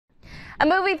A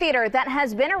movie theater that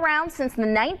has been around since the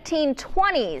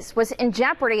 1920s was in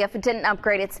jeopardy if it didn't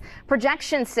upgrade its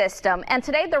projection system. And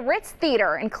today, the Ritz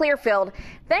Theater in Clearfield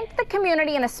thanked the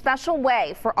community in a special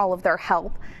way for all of their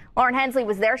help. Lauren Hensley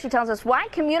was there. She tells us why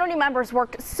community members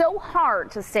worked so hard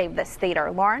to save this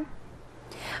theater. Lauren?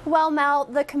 Well, Mel,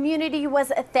 the community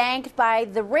was thanked by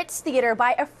the Ritz Theater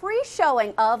by a free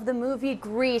showing of the movie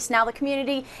Grease. Now, the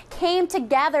community came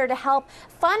together to help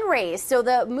fundraise so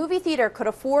the movie theater could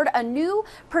afford a new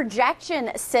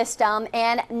projection system,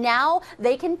 and now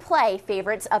they can play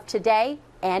favorites of today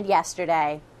and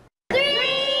yesterday.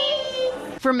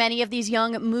 For many of these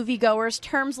young moviegoers,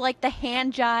 terms like the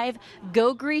hand jive,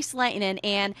 go grease lightning,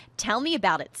 and tell me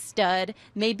about it, stud,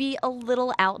 may be a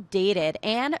little outdated,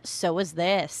 and so is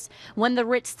this. When the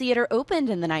Ritz Theater opened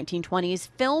in the 1920s,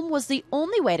 film was the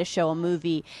only way to show a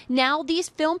movie. Now these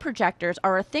film projectors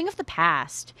are a thing of the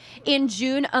past. In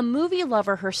June, a movie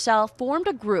lover herself formed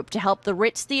a group to help the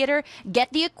Ritz Theater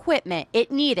get the equipment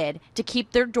it needed to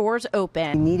keep their doors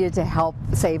open. We needed to help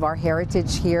save our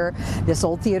heritage here. This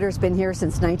old theater's been here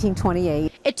since 1928.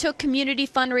 It took community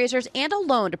fundraisers and a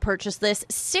loan to purchase this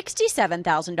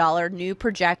 $67,000 new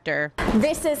projector.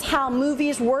 This is how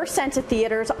movies were sent to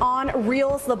theaters on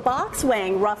reels, the box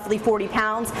weighing roughly 40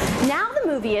 pounds. Now the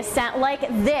movie is sent like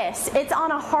this. It's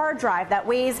on a hard drive that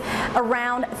weighs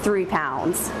around 3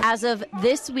 pounds. As of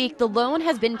this week, the loan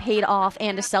has been paid off,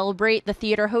 and to celebrate, the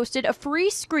theater hosted a free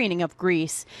screening of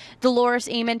Grease. Dolores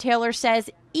Amon-Taylor says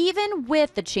even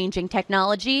with the changing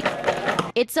technology,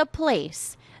 it's a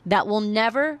place that will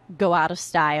never go out of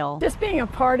style. Just being a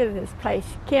part of this place,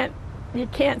 you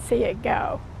can't see it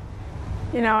go.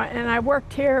 You know, and I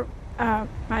worked here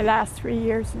my last 3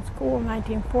 years in school,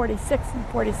 1946 and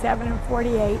 47 and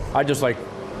 48. I just like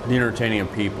the entertaining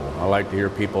of people. I like to hear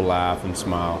people laugh and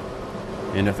smile.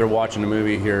 And if they're watching a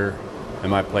movie here in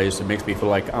my place, it makes me feel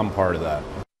like I'm part of that.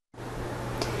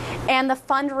 And the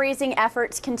fundraising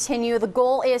efforts continue. The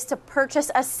goal is to purchase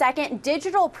a second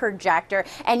digital projector,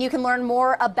 and you can learn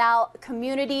more about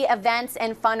community events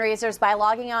and fundraisers by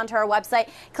logging on to our website.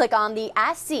 Click on the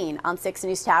As Seen on 6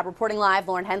 News tab. Reporting live,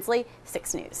 Lauren Hensley,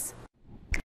 6 News.